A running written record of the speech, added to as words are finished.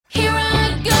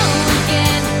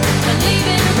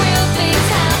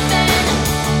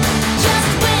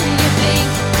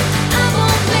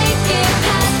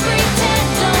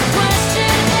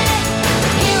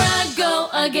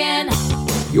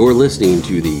You're listening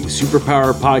to the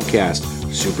Superpower Podcast,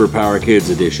 Superpower Kids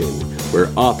Edition, where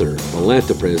author,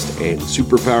 philanthropist, and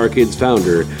Superpower Kids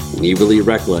founder Neva Lee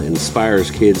Rekla inspires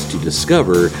kids to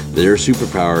discover their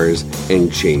superpowers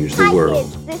and change the world.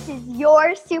 Kids, this is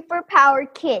your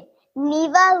superpower kid,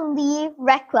 Neva Lee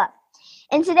Rekla.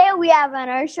 And today we have on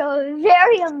our show a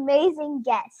very amazing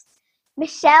guest,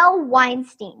 Michelle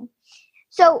Weinstein.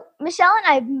 So Michelle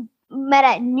and I met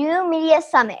at New Media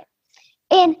Summit,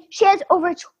 and she has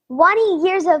over 20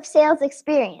 years of sales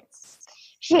experience.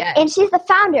 And she's the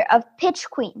founder of Pitch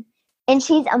Queen, and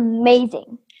she's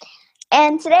amazing.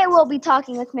 And today we'll be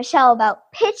talking with Michelle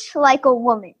about Pitch Like a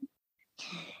Woman.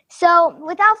 So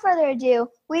without further ado,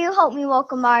 will you help me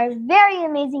welcome our very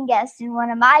amazing guest and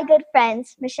one of my good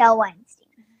friends, Michelle Weinstein.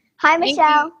 Hi,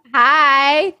 Michelle.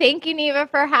 Hi. Thank you, Neva,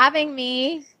 for having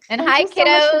me. And hi,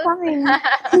 kiddos.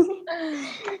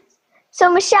 So,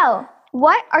 Michelle,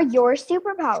 what are your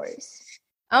superpowers?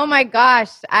 Oh my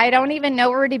gosh, I don't even know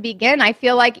where to begin. I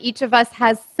feel like each of us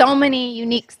has so many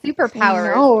unique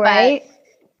superpowers. I know, right?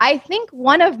 I think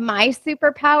one of my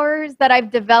superpowers that I've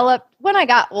developed when I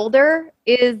got older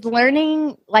is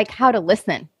learning how to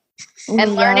listen.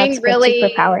 And learning really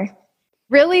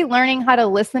learning how to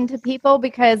listen to people,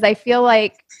 because I feel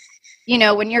like,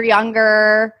 when you're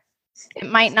younger,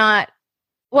 it might not,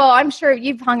 I'm sure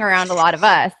you've hung around a lot of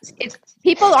us.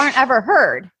 People aren't ever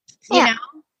heard, you know?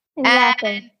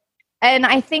 Exactly. And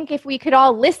I think if we could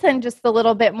all listen just a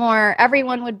little bit more,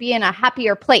 everyone would be in a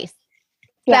happier place.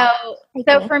 Yeah,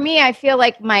 so for me, I feel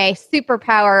like my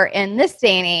superpower in this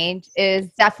day and age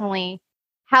is definitely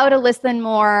how to listen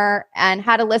more and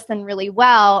how to listen really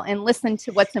well and listen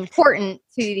to what's important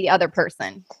to the other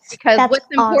person. Because what's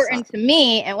important to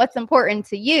me and what's important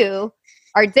to you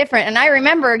are different. And I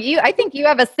remember I think you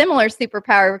have a similar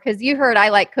superpower, because you heard I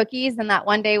like cookies. And that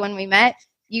one day when we met,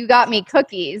 you got me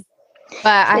cookies,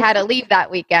 but I had to leave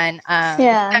that weekend.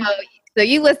 So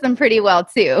you listen pretty well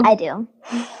too. I do.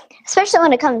 Especially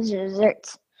when it comes to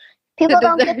desserts. People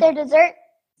don't get their dessert,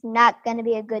 it's not going to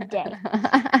be a good day.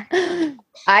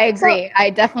 I agree. I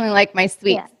definitely like my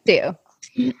sweets too.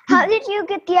 How did you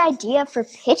get the idea for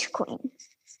Pitch Queen?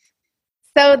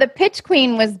 So the Pitch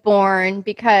Queen was born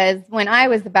because when I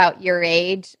was about your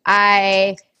age,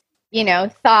 I,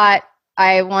 thought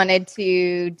I wanted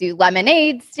to do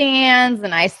lemonade stands,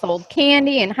 and I sold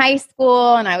candy in high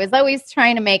school, and I was always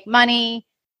trying to make money.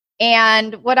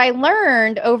 And what I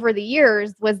learned over the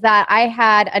years was that I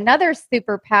had another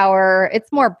superpower.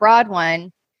 It's more broad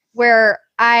one, where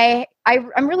I'm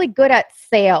really good at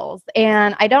sales,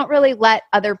 and I don't really let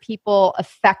other people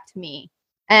affect me.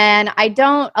 And I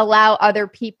don't allow other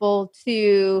people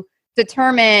to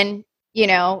determine,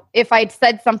 if I'd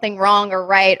said something wrong or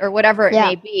right or whatever it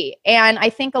may be. And I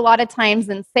think a lot of times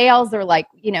in sales, or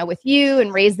with you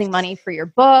and raising money for your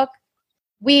book,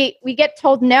 we get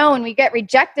told no and we get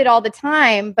rejected all the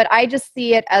time, but I just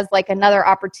see it as another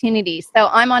opportunity. So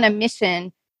I'm on a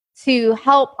mission to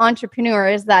help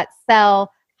entrepreneurs that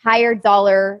sell higher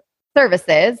dollar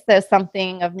services. So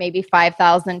something of maybe $5,000,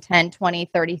 $10,000,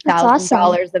 $20,000,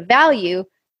 $30,000 of value,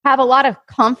 have a lot of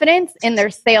confidence in their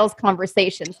sales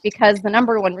conversations, because the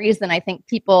number one reason I think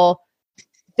people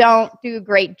don't do a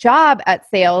great job at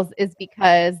sales is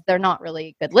because they're not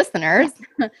really good listeners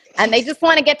and they just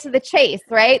want to get to the chase,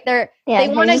 right? They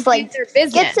want to do their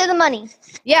business. Get to the money.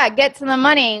 Yeah, get to the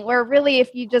money, where really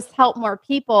if you just help more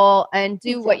people and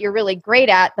do what you're really great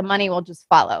at, the money will just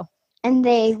follow. And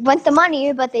they want the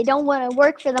money, but they don't want to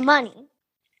work for the money.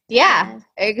 Yeah,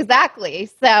 exactly.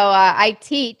 So I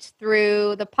teach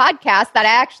through the podcast that I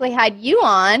actually had you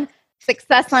on,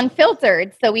 Success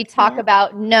Unfiltered. So we talk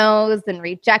about no's and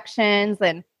rejections,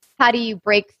 and how do you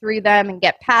break through them and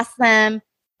get past them,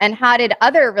 and how did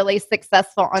other really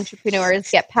successful entrepreneurs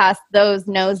get past those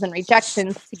no's and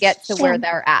rejections to get to where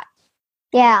they're at.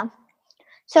 Yeah.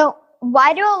 So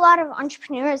why do a lot of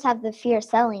entrepreneurs have the fear of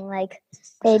selling?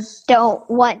 They don't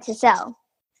want to sell.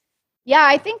 Yeah,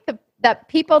 I think that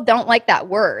people don't like that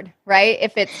word, right?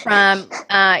 If it's from,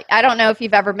 I don't know if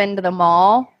you've ever been to the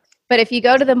mall, but if you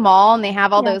go to the mall and they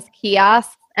have all those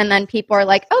kiosks, and then people are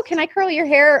like, oh, can I curl your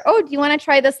hair? Oh, do you want to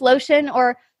try this lotion?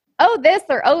 Or, oh, this,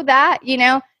 or, oh, that,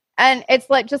 and it's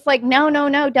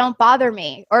no, don't bother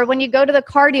me. Or when you go to the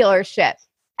car dealership,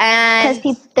 and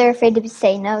because they're afraid to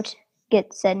say no, to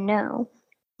get said no.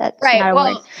 That's right. Not a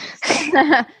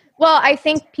word. Well, I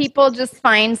think people just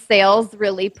find sales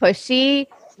really pushy,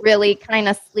 really kind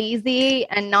of sleazy,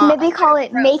 and not maybe call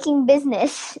it making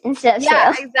business instead of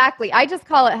sales. Yeah, exactly. I just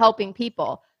call it helping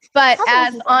people. But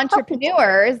as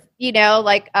entrepreneurs,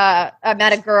 I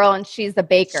met a girl and she's a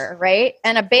baker, right?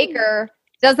 And a baker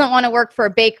doesn't want to work for a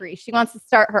bakery. She wants to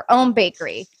start her own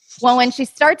bakery. Well, when she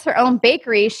starts her own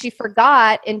bakery, she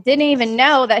forgot and didn't even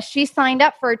know that she signed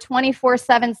up for a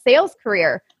 24/7 sales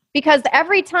career, because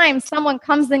every time someone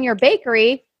comes in your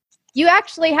bakery, you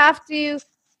actually have to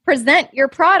present your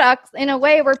products in a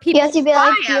way where people You have to be buy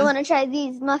like, do you them. want to try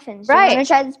these muffins? Right. Do you want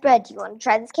to try this bread? Do you want to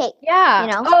try this cake? Yeah.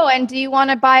 You know? Oh, and do you want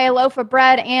to buy a loaf of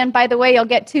bread? And by the way, you'll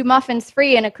get 2 muffins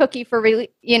free and a cookie for,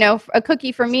 a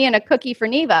cookie for me and a cookie for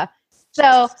Neva.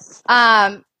 So,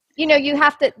 you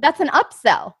have to, that's an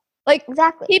upsell. Like,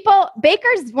 Exactly.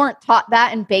 bakers weren't taught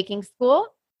that in baking school.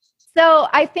 So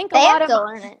I think They have to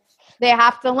learn it. They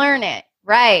have to learn it.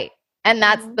 Right. And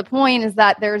that's the point, is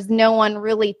that there's no one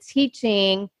really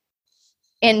teaching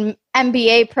in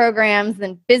MBA programs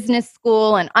and business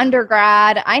school and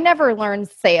undergrad. I never learned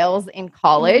sales in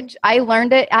college. I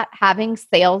learned it at having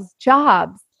sales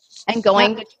jobs and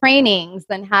going to trainings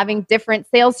and having different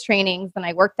sales trainings. And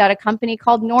I worked at a company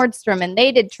called Nordstrom, and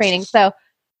they did training. So,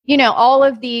 all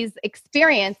of these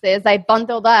experiences I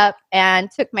bundled up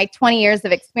and took my 20 years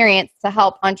of experience to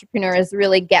help entrepreneurs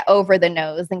really get over the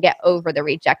no's and get over the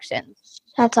rejections.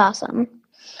 That's awesome.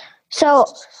 So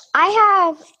I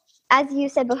have, as you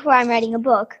said before, I'm writing a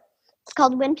book. It's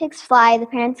called When Pigs Fly, The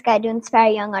Parent's Guide to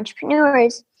Inspire Young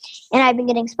Entrepreneurs. And I've been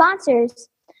getting sponsors.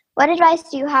 What advice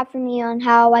do you have for me on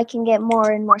how I can get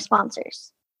more and more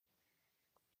sponsors?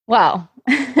 Well,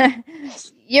 it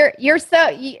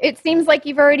seems like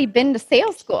you've already been to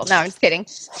sales school. No, I'm just kidding.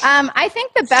 I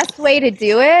think the best way to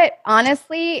do it,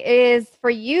 honestly, is for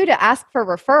you to ask for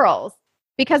referrals,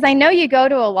 because I know you go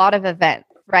to a lot of events,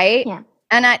 right? Yeah.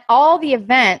 And at all the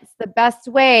events, the best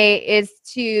way is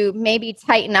to maybe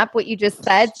tighten up what you just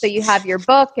said. So you have your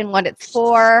book and what it's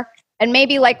for, and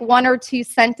maybe like 1 or 2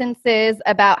 sentences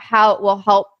about how it will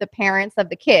help the parents of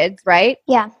the kids, right?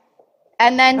 Yeah.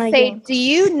 And then say, do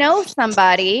you know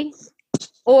somebody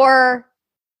or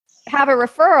have a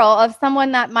referral of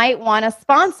someone that might want to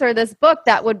sponsor this book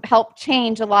that would help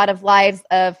change a lot of lives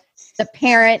of the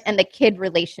parent and the kid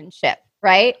relationship,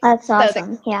 right? That's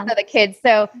awesome. So the kids.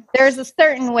 So there's a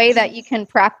certain way that you can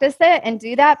practice it and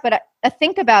do that. But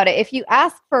think about it. If you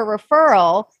ask for a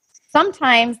referral,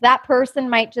 sometimes that person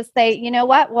might just say, you know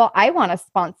what? Well, I want to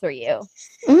sponsor you.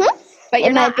 Mm-hmm. But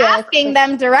you're not asking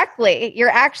them directly. You're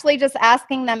actually just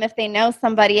asking them if they know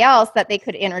somebody else that they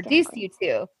could introduce you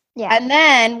to. Yeah. And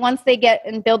then once they get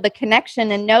and build the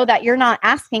connection and know that you're not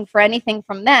asking for anything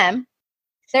from them,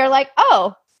 they're like,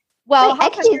 oh, well, I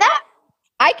can do that.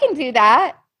 I can do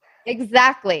that.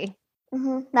 Exactly.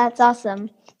 Mm-hmm. That's awesome.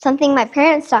 Something my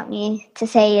parents taught me to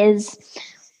say is,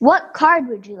 what card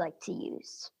would you like to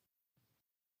use?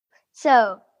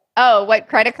 So. Oh, what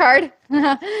credit card?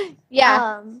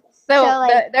 Yeah. So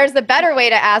there's a better way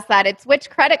to ask that. It's, which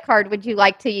credit card would you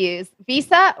like to use?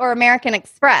 Visa or American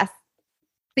Express?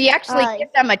 So you actually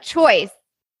give them a choice.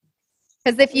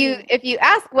 Because if you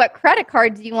ask what credit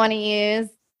card do you want to use,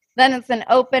 then it's an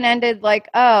open-ended like,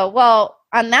 oh, well,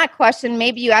 on that question,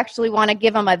 maybe you actually want to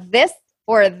give them a this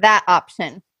or that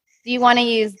option. Do you want to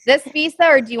use this Visa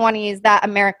or do you want to use that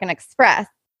American Express?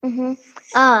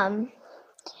 Mm-hmm.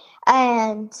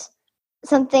 And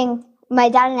something, my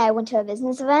dad and I went to a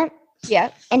business event.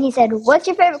 Yeah. And he said, what's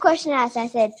your favorite question to ask? And I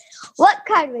said, what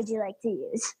card would you like to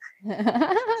use?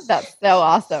 That's so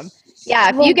awesome. Yeah.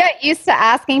 If you get used to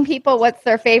asking people what's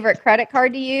their favorite credit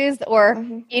card to use, or,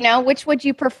 which would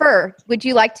you prefer? Would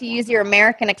you like to use your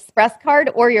American Express card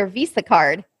or your Visa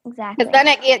card? Exactly. Because then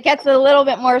it gets a little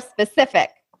bit more specific.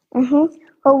 Mm-hmm.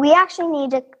 Well, we actually need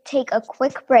to take a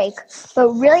quick break, but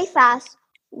really fast,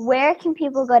 where can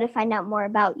people go to find out more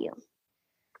about you?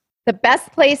 The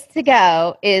best place to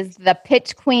go is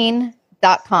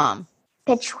thepitchqueen.com.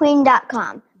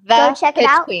 Pitchqueen.com. Go check it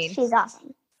out. She's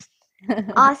awesome.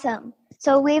 Awesome.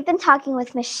 So we've been talking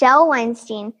with Michelle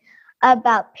Weinstein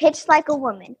about Pitch Like a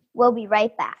Woman. We'll be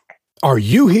right back. Are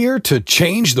you here to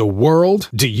change the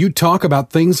world? Do you talk about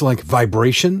things like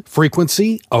vibration,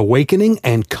 frequency, awakening,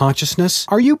 and consciousness?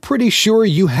 Are you pretty sure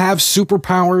you have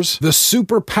superpowers? The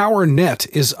Superpower Net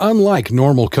is unlike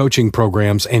normal coaching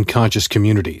programs and conscious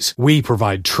communities. We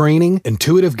provide training,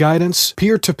 intuitive guidance,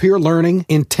 peer-to-peer learning,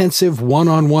 intensive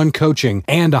one-on-one coaching,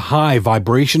 and a high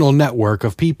vibrational network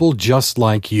of people just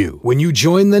like you. When you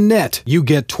join the net, you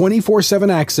get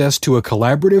 24/7 access to a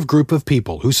collaborative group of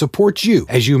people who support you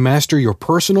as you master your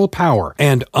personal power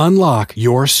and unlock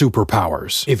your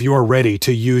superpowers. If you're ready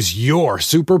to use your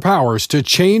superpowers to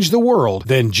change the world,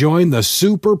 then join the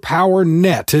Superpower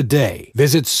Net today.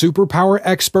 Visit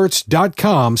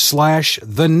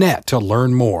superpowerexperts.com/thenet to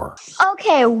learn more.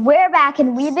 Okay, we're back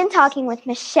and we've been talking with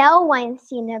Michelle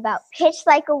Weinstein about Pitch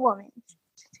Like a Woman.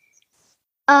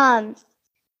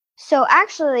 So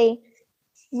actually,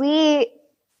 we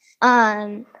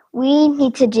we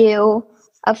need to do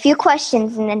a few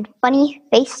questions and then funny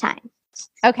FaceTime.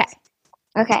 Okay.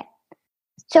 Okay.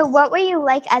 So what were you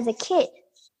like as a kid?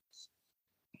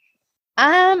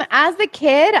 As a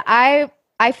kid, I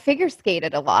figure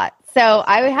skated a lot. So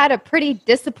I had a pretty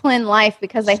disciplined life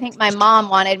because I think my mom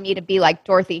wanted me to be like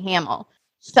Dorothy Hamill.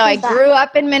 So I grew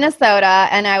up in Minnesota,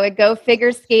 and I would go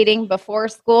figure skating before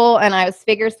school, and I was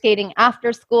figure skating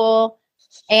after school.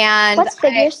 And what's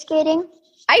figure skating?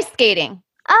 Ice skating.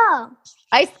 Oh.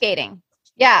 Ice skating.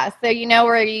 Yeah. So you know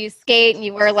where you skate and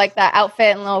you wear like that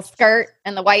outfit and little skirt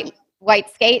and the white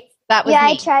skates? That was me.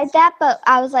 I tried that, but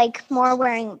I was like more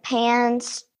wearing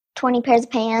pants, 20 pairs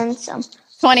of pants.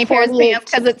 20 pairs of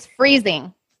pants because it's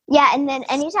freezing. Yeah, and then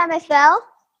anytime I fell,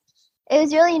 it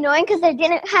was really annoying because I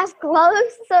didn't have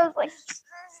gloves, so I was like...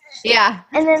 Yeah.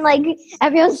 And then, like,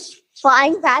 everyone's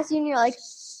flying past you, and you're like...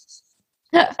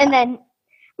 And then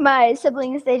my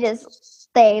siblings,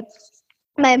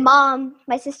 my mom,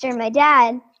 my sister, and my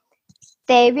dad,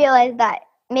 they realized that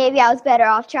maybe I was better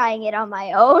off trying it on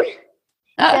my own.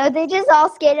 So they just all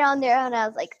skated on their own. I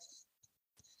was like...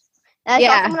 And I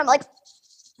saw someone, I'm like...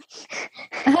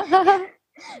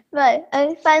 But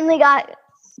I finally got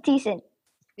decent.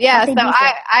 Yeah, so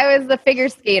I was the figure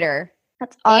skater.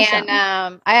 That's awesome.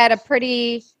 And I had a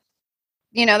pretty,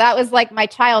 that was like my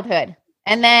childhood.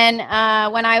 And then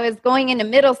when I was going into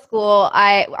middle school,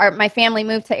 my family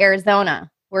moved to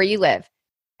Arizona, where you live.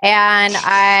 And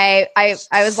I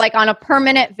was like on a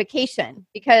permanent vacation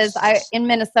because in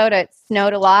Minnesota, it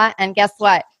snowed a lot. And guess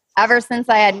what? Ever since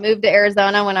I had moved to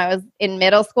Arizona when I was in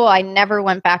middle school, I never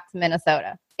went back to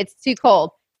Minnesota. It's too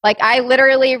cold. Like, I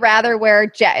literally rather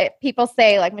wear people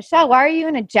say, like, Michelle, why are you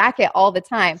in a jacket all the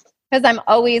time? Because I'm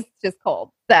always just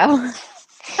cold. So,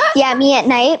 yeah, me at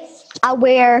night, I'll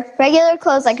wear regular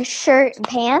clothes like a shirt and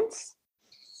pants.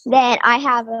 Then I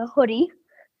have a hoodie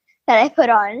that I put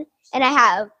on, and I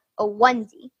have a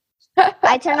onesie.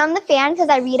 I turn on the fan because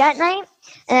I read at night,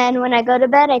 and then when I go to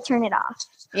bed, I turn it off.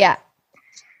 Yeah.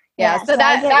 Yeah, so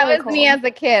that really was cold. Me as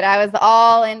a kid. I was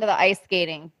all into the ice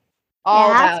skating.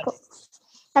 That's cool.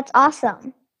 That's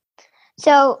awesome.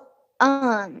 So,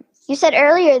 you said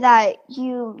earlier that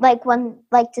you like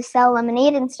to sell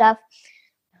lemonade and stuff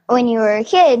when you were a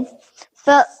kid.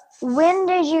 But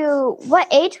what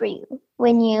age were you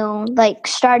when you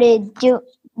started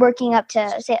working up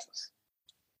to sales?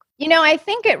 I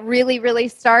think it really, really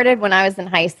started when I was in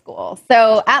high school.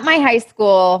 So at my high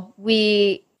school,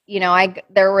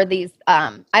 there were these,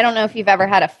 I don't know if you've ever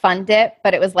had a Fun Dip,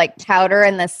 but it was like powder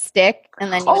in the stick.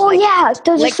 And then you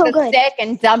those are so good. Stick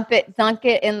and dunk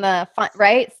it in the fun,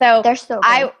 right? So they're so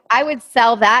good. I would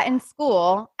sell that in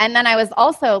school. And then I was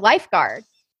also a lifeguard.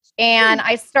 And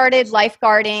I started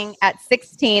lifeguarding at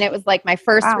 16. It was like my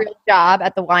first real job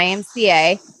at the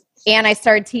YMCA. And I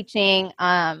started teaching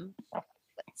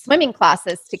swimming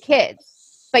classes to kids.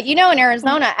 But in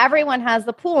Arizona, everyone has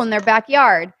a pool in their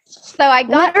backyard. So I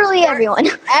got literally everyone.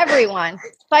 Everyone.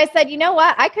 So I said, you know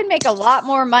what? I could make a lot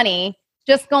more money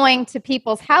just going to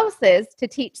people's houses to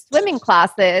teach swimming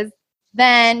classes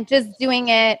than just doing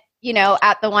it,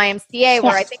 at the YMCA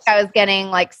where I think I was getting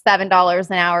like $7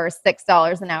 an hour or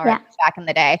 $6 an hour back in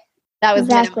the day. That was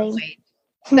minimum wage.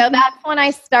 So that's when I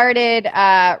started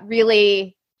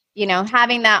really,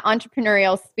 having that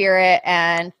entrepreneurial spirit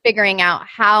and figuring out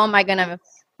how am I going to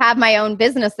have my own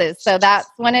businesses. So that's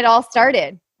when it all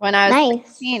started, when I was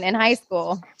 16 in high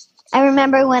school. I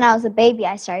remember when I was a baby,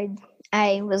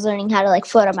 I was learning how to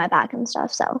float on my back and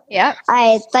stuff. So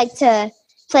I like to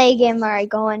play a game where I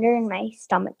go under and my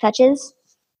stomach touches.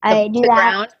 I do that.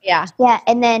 Ground. Yeah. Yeah.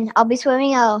 And then I'll be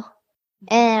swimming and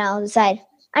I'll decide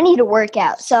I need to work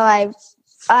out. So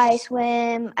I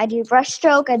swim, I do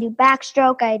breaststroke, I do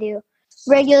backstroke, I do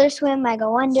regular swim, I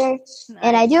go under,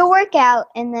 and I do a workout,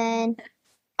 and then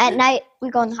at night we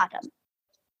go in the hot tub.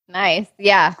 Nice,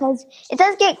 yeah. Because it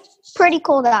does get pretty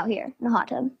cold out here in the hot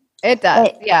tub. It does,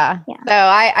 yeah. So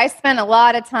I spent a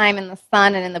lot of time in the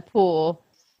sun and in the pool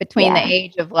between the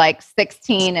age of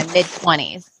 16 and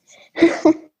mid-20s.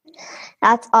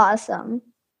 That's awesome.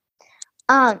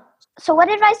 So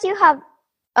what advice do you have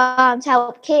to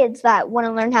help kids that want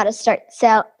to learn how to start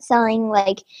selling,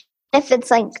 if it's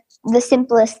the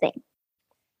simplest thing?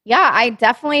 Yeah, I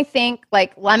definitely think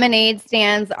lemonade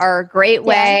stands are a great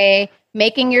way.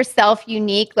 Making yourself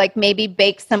unique, maybe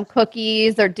bake some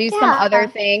cookies or do some other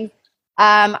things.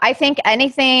 I think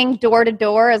anything door to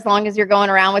door, as long as you're going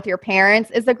around with your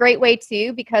parents, is a great way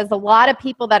too, because a lot of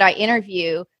people that I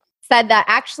interview said that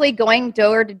actually going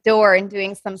door to door and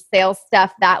doing some sales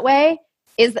stuff that way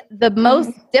is the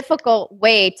most difficult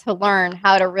way to learn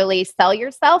how to really sell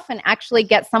yourself and actually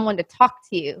get someone to talk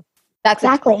to you. That's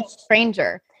a total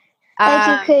stranger.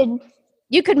 Like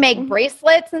You could make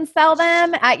bracelets and sell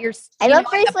them at your. I love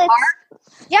bracelets.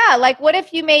 Yeah, like what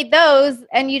if you made those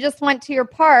and you just went to your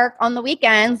park on the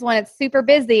weekends when it's super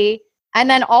busy, and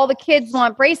then all the kids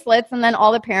want bracelets, and then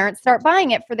all the parents start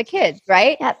buying it for the kids,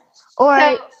 right? Yep.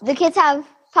 Or the kids have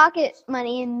pocket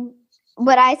money, and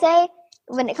what I say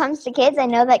when it comes to kids, I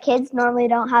know that kids normally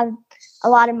don't have a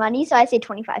lot of money, so I say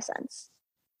 25 cents.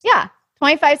 Yeah,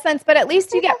 25 cents, but at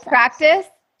least you get practice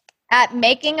at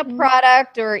making a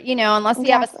product, or, unless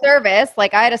you have a service,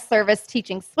 like I had a service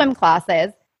teaching swim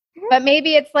classes, but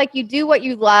maybe it's like you do what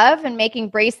you love and making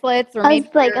bracelets, or maybe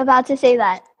I was about to say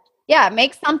that. Yeah,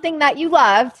 make something that you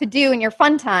love to do in your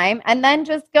fun time, and then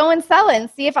just go and sell it and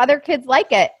see if other kids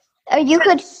like it. You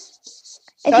could, if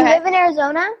you live in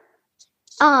Arizona,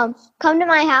 come to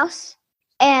my house,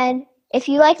 and if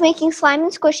you like making slime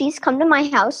and squishies, come to my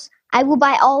house. I will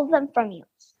buy all of them from you.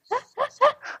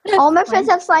 All my friends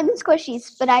have slime and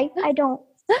squishies, but I don't.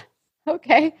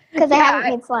 Okay. Because I haven't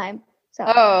made slime. So.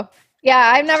 Oh,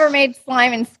 yeah, I've never made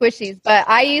slime and squishies, but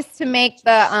I used to make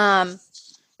the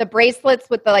bracelets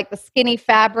with the skinny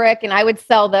fabric, and I would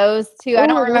sell those too. I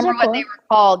don't remember what they were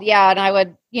called. Yeah, and I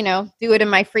would, do it in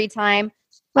my free time.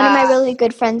 One of my really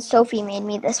good friends, Sophie, made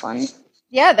me this one.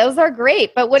 Yeah, those are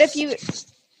great. But what if you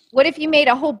made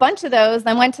a whole bunch of those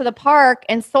and went to the park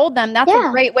and sold them? That's a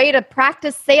great way to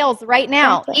practice sales right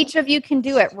now. Exactly. Each of you can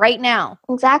do it right now.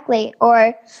 Exactly.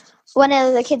 Or one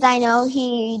of the kids I know,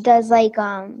 he does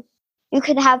you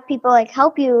could have people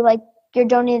help you, you're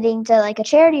donating to a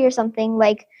charity or something.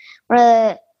 Like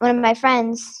one of my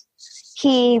friends,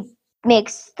 he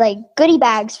makes goodie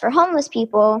bags for homeless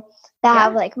people that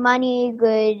have money,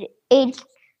 good aid,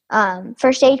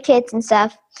 first aid kits and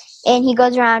stuff, and he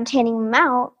goes around handing them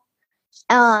out.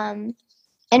 And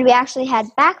we actually had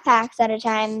backpacks at a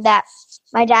time that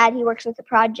my dad, he works with a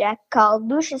project called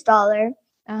Lucius Dollar,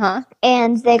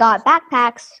 and they got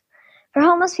backpacks for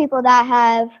homeless people that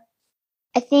have,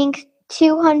 I think,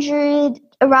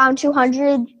 around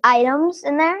 200 items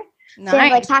in there. Nice. So they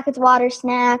have packets of water,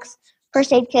 snacks,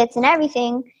 first aid kits, and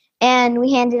everything. And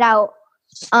we handed out,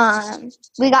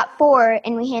 we got 4,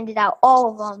 and we handed out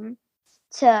all of them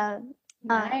to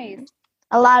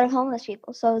a lot of homeless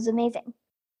people. So it was amazing.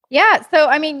 Yeah. So,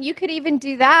 you could even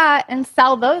do that and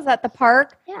sell those at the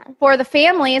park for the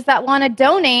families that want to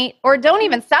donate, or don't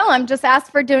even sell them, just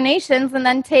ask for donations and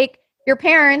then take your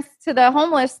parents to the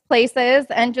homeless places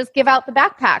and just give out the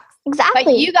backpacks. Exactly.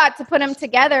 But you got to put them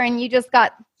together, and you just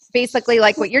got basically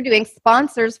what you're doing,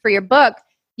 sponsors for your book.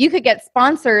 You could get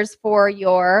sponsors for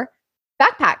your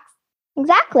backpacks.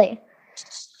 Exactly.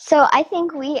 So I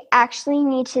think we actually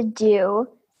need to do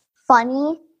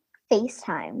funny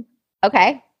FaceTime.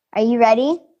 Okay. Are you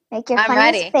ready? Make your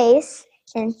funniest face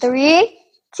in 3,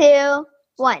 2,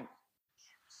 1.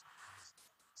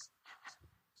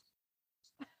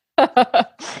 That's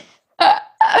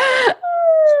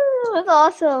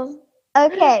awesome.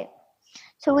 Okay.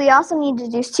 So we also need to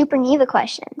do Super Neva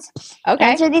questions. Okay.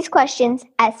 Answer these questions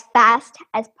as fast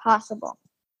as possible.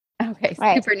 Okay.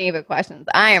 Super Neva questions.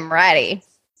 I am ready.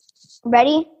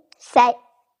 Ready, set,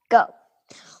 go.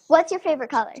 What's your favorite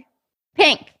color?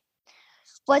 Pink.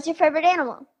 What's your favorite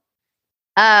animal?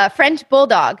 French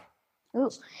bulldog. Ooh.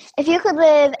 If you could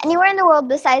live anywhere in the world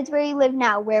besides where you live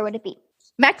now, where would it be?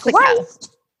 Mexico.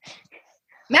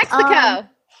 Mexico.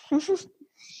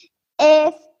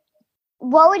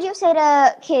 What would you say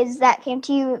to kids that came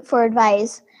to you for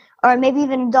advice, or maybe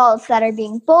even adults that are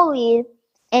being bullied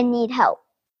and need help?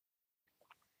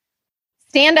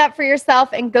 Stand up for yourself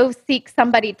and go seek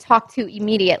somebody to talk to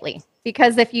immediately.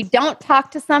 Because if you don't talk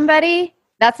to somebody,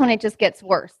 that's when it just gets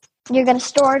worse. You're going to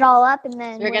store it all up, and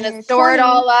then you're going to store it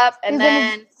all up, and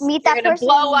then meet that person.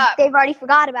 Blow up. They've already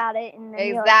forgot about it. And then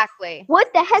exactly. Like,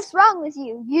 what the heck's wrong with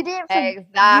you? You didn't. You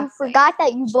forgot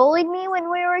that you bullied me when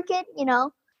we were a kid.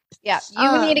 Yeah,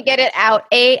 you need to get it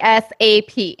out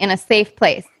ASAP in a safe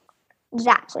place.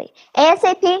 Exactly,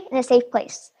 ASAP in a safe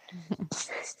place.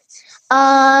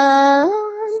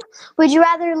 Would you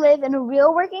rather live in a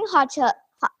real working hot tub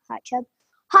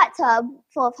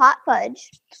full of hot fudge,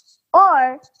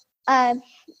 or a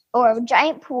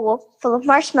giant pool full of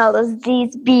marshmallows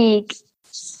these big?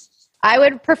 I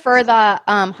would prefer the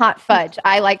hot fudge.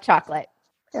 I like chocolate.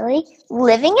 Really?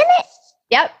 Living in it?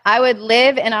 Yep. I would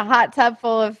live in a hot tub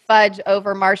full of fudge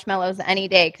over marshmallows any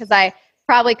day, because I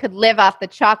probably could live off the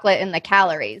chocolate and the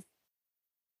calories.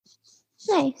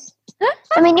 Nice.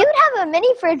 I mean, you would have a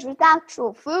mini fridge with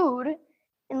actual food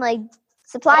and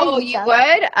supplies. Oh, and stuff. You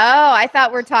would? Oh, I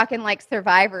thought we're talking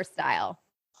Survivor style.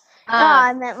 No,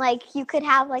 I meant you could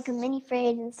have a mini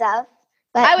fridge and stuff.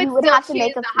 But I would have to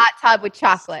make a hot tub with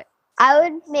chocolate. I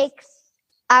would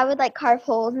I would like carve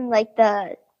holes in like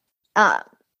the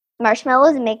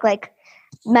marshmallows and make like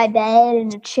my bed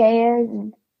and a chair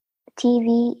and a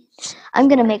TV. I'm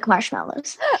gonna make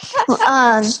marshmallows.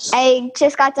 I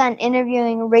just got done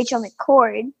interviewing Rachel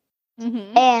McCord,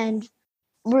 and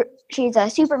she's a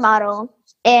supermodel,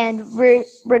 and we're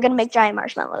gonna make giant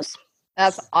marshmallows.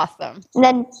 That's awesome. And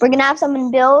then we're gonna have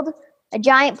someone build a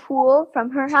giant pool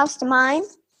from her house to mine.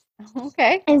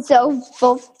 Okay. And so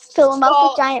we'll fill them up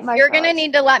with giant marshmallows. You're going to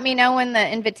need to let me know when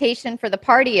the invitation for the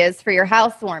party is for your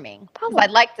housewarming. Because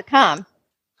I'd like to come.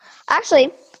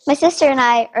 Actually, my sister and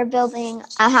I are building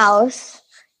a house.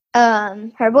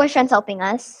 Her boyfriend's helping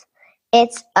us.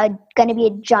 It's going to be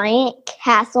a giant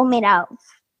castle made out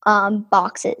of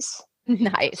boxes.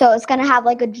 Nice. So it's going to have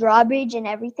like a drawbridge and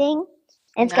everything.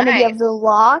 And it's going to be able to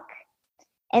lock.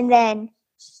 And then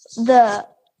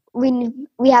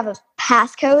we have a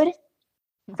passcode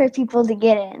for people to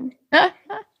get in.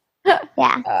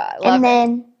 Yeah. And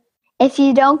then if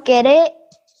you don't get it,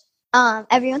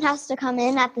 everyone has to come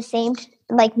in at the same,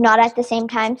 like not at the same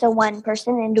time. So one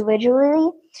person individually,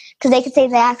 because they could say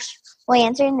the actual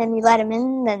answer, and then you let them in.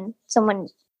 And then someone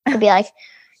could be like,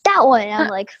 "That one." And I'm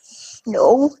like,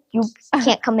 "No, you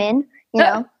can't come in." You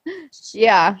know?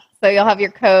 Yeah. So you'll have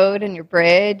your code and your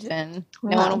bridge, and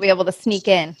no one will be able to sneak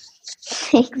in.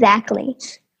 Exactly.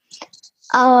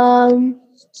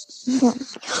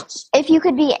 If you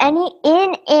could be any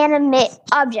inanimate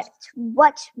object,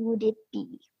 what would it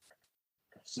be?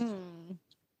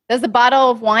 Does a bottle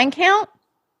of wine count?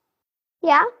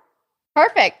 Yeah.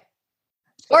 Perfect.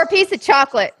 Or a piece of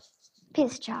chocolate.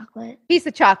 Piece of chocolate. Piece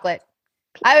of chocolate.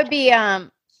 I'd be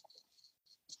a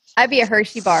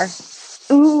Hershey bar.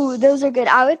 Ooh, those are good.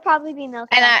 I would probably be milk.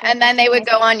 And then they would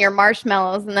go on your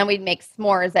marshmallows, and then we'd make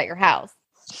s'mores at your house.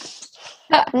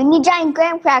 We need giant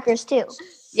graham crackers too.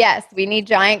 Yes, we need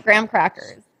giant graham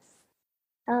crackers.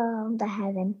 Oh, the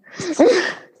heaven.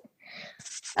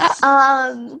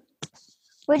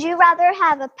 Would you rather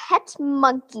have a pet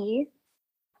monkey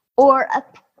or a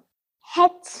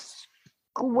pet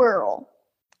squirrel?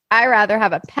 I'd rather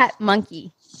have a pet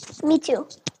monkey. Me too.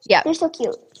 Yeah. They're so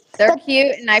cute. They're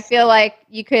cute, and I feel like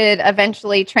you could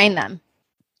eventually train them,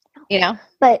 you know?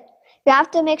 But you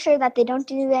have to make sure that they don't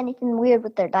do anything weird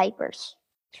with their diapers.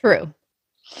 True.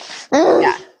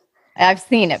 Yeah. I've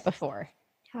seen it before.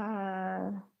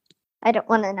 I don't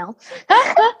want to know.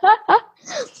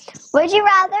 Would you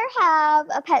rather have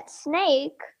a pet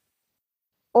snake,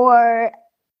 or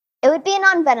it would be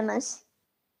non-venomous,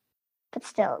 but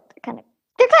still, they're kind of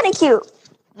cute,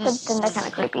 but then they're kind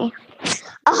of creepy.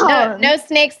 No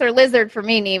snakes or lizard for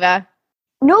me, Neva.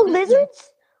 No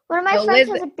lizards? One of my friends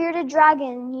has a bearded dragon,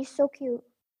 and he's so cute.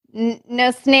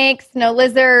 No snakes, no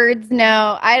lizards,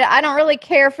 no. I don't really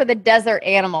care for the desert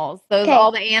animals.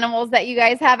 All the animals that you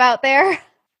guys have out there.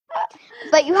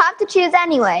 But you have to choose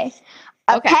anyway.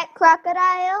 A pet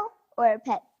crocodile or a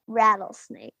pet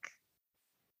rattlesnake?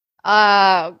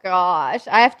 Oh, gosh.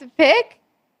 I have to pick?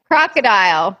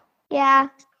 Crocodile. Yeah.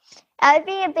 I would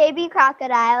be a baby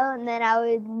crocodile, and then I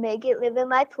would make it live in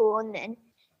my pool, and then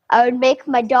I would make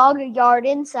my dog a yard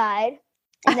inside,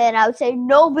 and then I would say,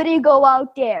 nobody go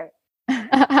out there.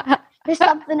 There's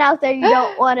something out there you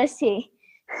don't want to see.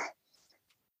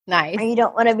 Nice. Or you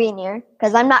don't want to be near,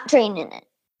 because I'm not training it.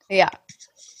 Yeah.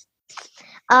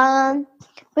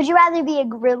 Would you rather be a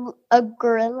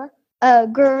gorilla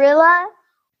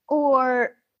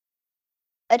or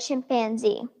a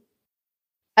chimpanzee?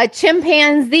 A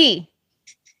chimpanzee.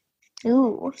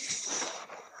 Ooh.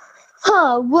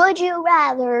 Would you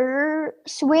rather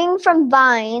swing from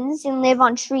vines and live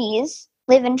in trees,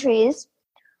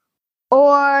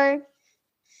 or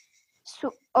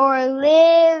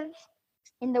live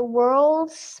in the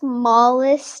world's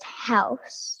smallest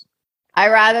house? I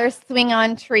rather swing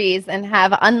on trees and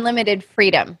have unlimited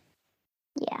freedom.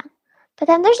 Yeah. But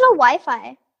then there's no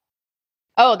Wi-Fi.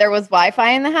 Oh, there was Wi-Fi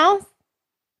in the house?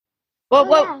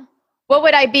 Well, what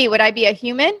would I be? Would I be a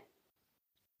human?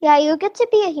 Yeah, you get to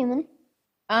be a human.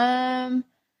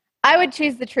 I would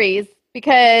choose the trees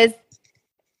because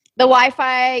the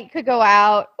Wi-Fi could go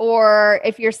out, or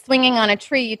if you're swinging on a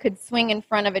tree, you could swing in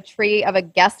front of a tree of a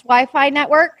guest Wi-Fi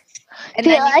network. And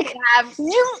then you could have,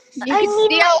 you could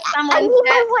steal someone's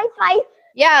Wi-Fi.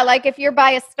 Yeah, like if you're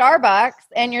by a Starbucks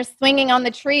and you're swinging on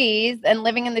the trees and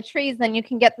living in the trees, then you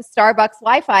can get the Starbucks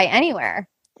Wi-Fi anywhere.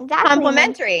 Exactly.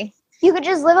 Complimentary. You could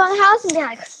just live on the house and be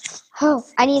like, oh,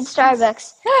 I need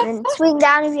Starbucks. And swing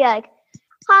down and be like,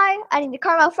 hi, I need a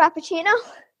caramel frappuccino.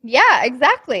 Yeah,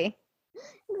 exactly.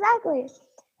 Exactly.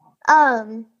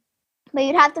 But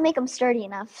you'd have to make them sturdy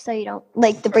enough so you don't,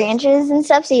 like the branches and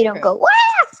stuff, so you don't go, wah!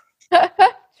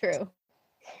 True.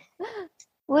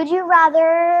 Would you rather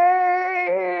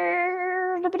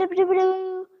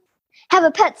have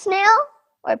a pet snail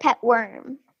or a pet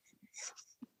worm?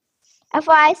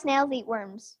 FYI, snails eat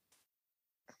worms.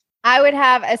 I would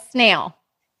have a snail.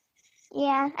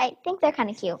 Yeah, I think they're kind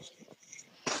of cute.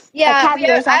 Yeah,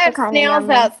 caviar is I also have kinda snails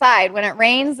yummy. outside. When it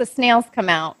rains, the snails come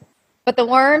out. But the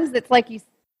worms, it's like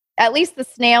at least the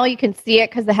snail, you can see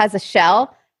it because it has a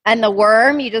shell. And the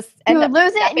worm, you just end You up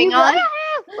lose it and you stepping go, on.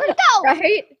 where'd it go?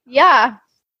 Right? Yeah.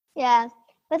 Yeah,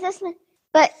 but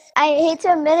I hate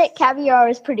to admit it, caviar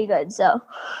is pretty good. So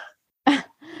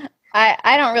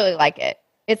I don't really like it.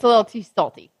 It's a little too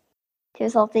salty. too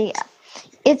salty. Yeah.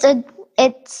 It's an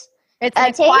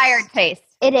acquired taste.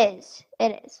 It is.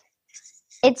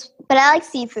 But I like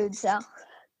seafood, so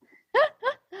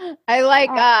I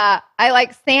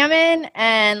like salmon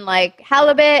and like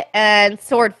halibut and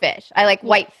swordfish. I like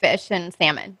whitefish and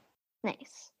salmon.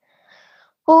 nice.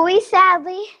 Well, we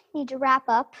sadly need to wrap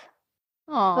up,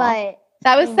 Aw, but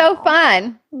that was so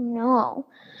fun. no.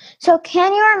 So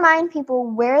can you remind people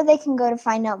where they can go to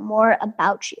find out more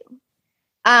about you?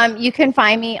 You can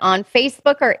find me on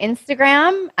Facebook or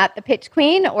Instagram at The Pitch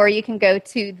Queen, or you can go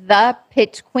to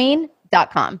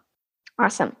thepitchqueen.com.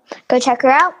 Awesome. Go check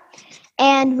her out.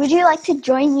 And would you like to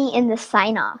join me in the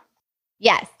sign-off?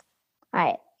 Yes. All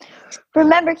right.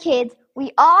 Remember, kids,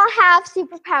 we all have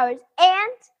superpowers,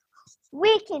 and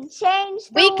we can change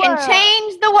the world. We can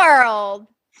change the world.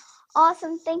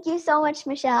 Awesome. Thank you so much,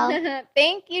 Michelle.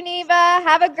 Thank you, Neva.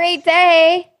 Have a great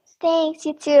day. Thanks.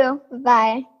 You too.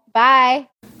 Bye. Bye.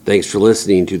 Thanks for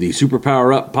listening to the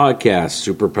Superpower Up Podcast,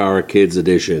 Superpower Kids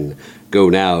Edition. Go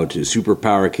now to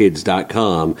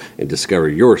superpowerkids.com and discover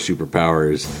your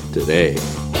superpowers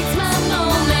today.